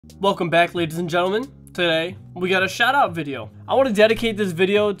Welcome back, ladies and gentlemen. Today, we got a shout out video. I want to dedicate this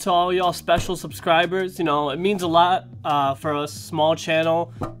video to all y'all special subscribers. You know, it means a lot for a small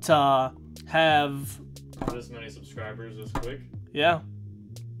channel to have this many subscribers this quick. Yeah.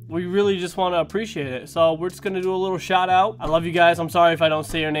 We really just want to appreciate it. So we're just going to do a little shout out. I love you guys. I'm sorry if I don't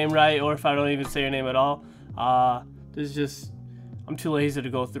say your name right or if I don't even say your name at all. This is just, I'm too lazy to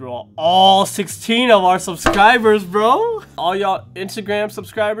go through all 16 of our subscribers, bro. All y'all Instagram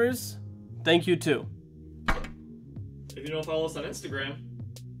subscribers, thank you too. If you don't follow us on Instagram,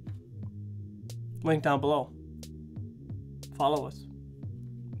 link down below. Follow us.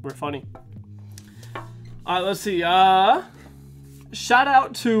 We're funny. Alright, let's see. Shout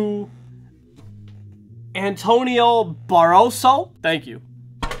out to Antonio Barroso. Thank you.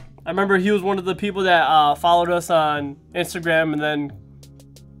 I remember he was one of the people that followed us on Instagram and then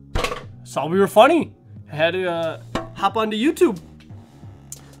saw we were funny. I had to hop onto YouTube.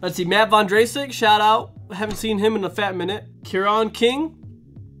 Let's see, Matt Von Drasic, shout out. I haven't seen him in a fat minute. Kieran King,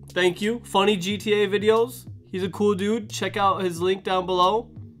 thank you. Funny GTA videos. He's a cool dude. Check out his link down below.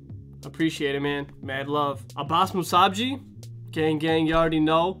 Appreciate it, man. Mad love. Abbas Musabji, gang, you already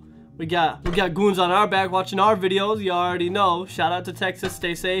know. We got goons on our back watching our videos. You already know. Shout out to Texas.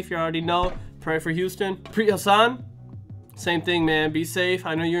 Stay safe. You already know. Pray for Houston. Preet Hassan, same thing, man. Be safe.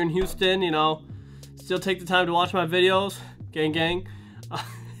 I know you're in Houston. You know, still take the time to watch my videos. Gang.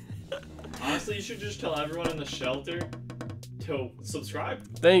 Honestly, you should just tell everyone in the shelter to subscribe.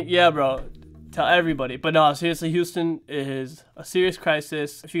 Yeah, bro. Tell everybody. But no, seriously, Houston is a serious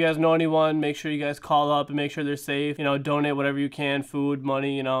crisis. If you guys know anyone, make sure you guys call up and make sure they're safe. You know, donate whatever you can, food,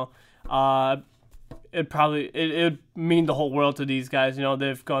 money, you know. It'd mean the whole world to these guys. You know,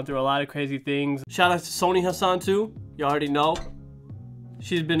 they've gone through a lot of crazy things. Shout out to Sony Hassan too. You already know.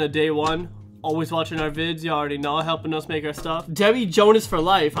 She's been a day one. Always watching our vids, you already know, helping us make our stuff. Debbie Jonas for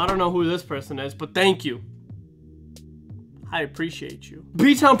life. I don't know who this person is, but thank you. I appreciate you.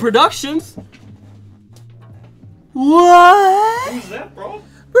 B-Town Productions? What? Who's that, bro?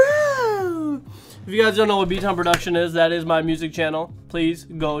 Bro! If you guys don't know what B-Town Production is, that is my music channel. Please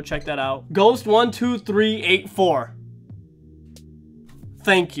go check that out. Ghost12384.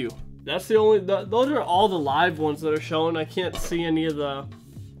 Thank you. That's the only, those are all the live ones that are shown. I can't see any of the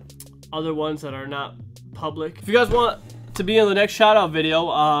other ones that are not public. If you guys want to be in the next shout out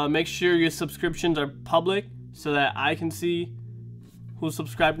video, make sure your subscriptions are public so that I can see who's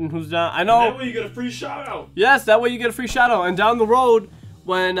subscribed and who's not. I know. And that way you get a free shout out. Yes, that way you get a free shout out. And down the road,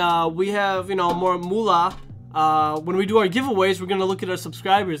 when we have, you know, more moolah, when we do our giveaways, we're gonna look at our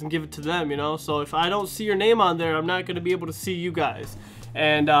subscribers and give it to them, you know. So if I don't see your name on there, I'm not gonna be able to see you guys.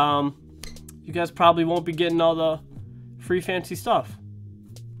 And you guys probably won't be getting all the free fancy stuff.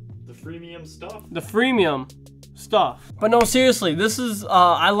 The freemium stuff. The freemium stuff. But no, seriously, this is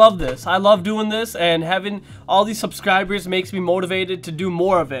I love this. I love doing this, and having all these subscribers makes me motivated to do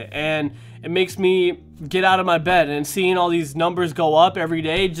more of it, and it makes me get out of my bed, and seeing all these numbers go up every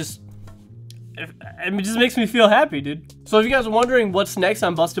day it just makes me feel happy, dude. So if you guys are wondering what's next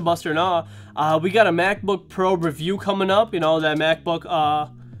on Busta-Bust or Nahhh, we got a MacBook Pro review coming up. You know, that MacBook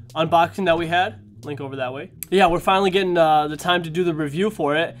unboxing that we had. Link over that way. Yeah, we're finally getting the time to do the review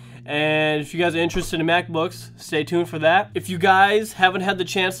for it. And if you guys are interested in MacBooks, stay tuned for that. If you guys haven't had the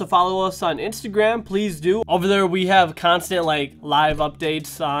chance to follow us on Instagram, please do. Over there we have constant like live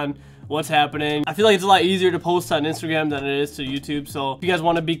updates on what's happening. I feel like it's a lot easier to post on Instagram than it is to YouTube. So if you guys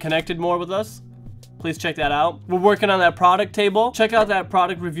want to be connected more with us, please check that out. We're working on that product table. Check out that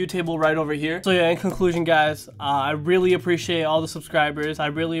product review table right over here. So yeah, in conclusion, guys, I really appreciate all the subscribers. I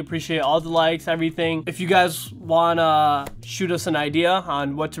really appreciate all the likes, everything. If you guys want to shoot us an idea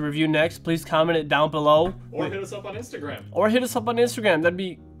on what to review next, please comment it down below. Or hit us up on Instagram. That'd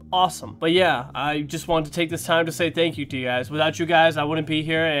be awesome. But yeah, I just wanted to take this time to say thank you to you guys. Without you guys, I wouldn't be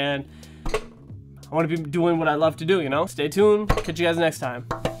here, and I want to be doing what I love to do, you know? Stay tuned. Catch you guys next time.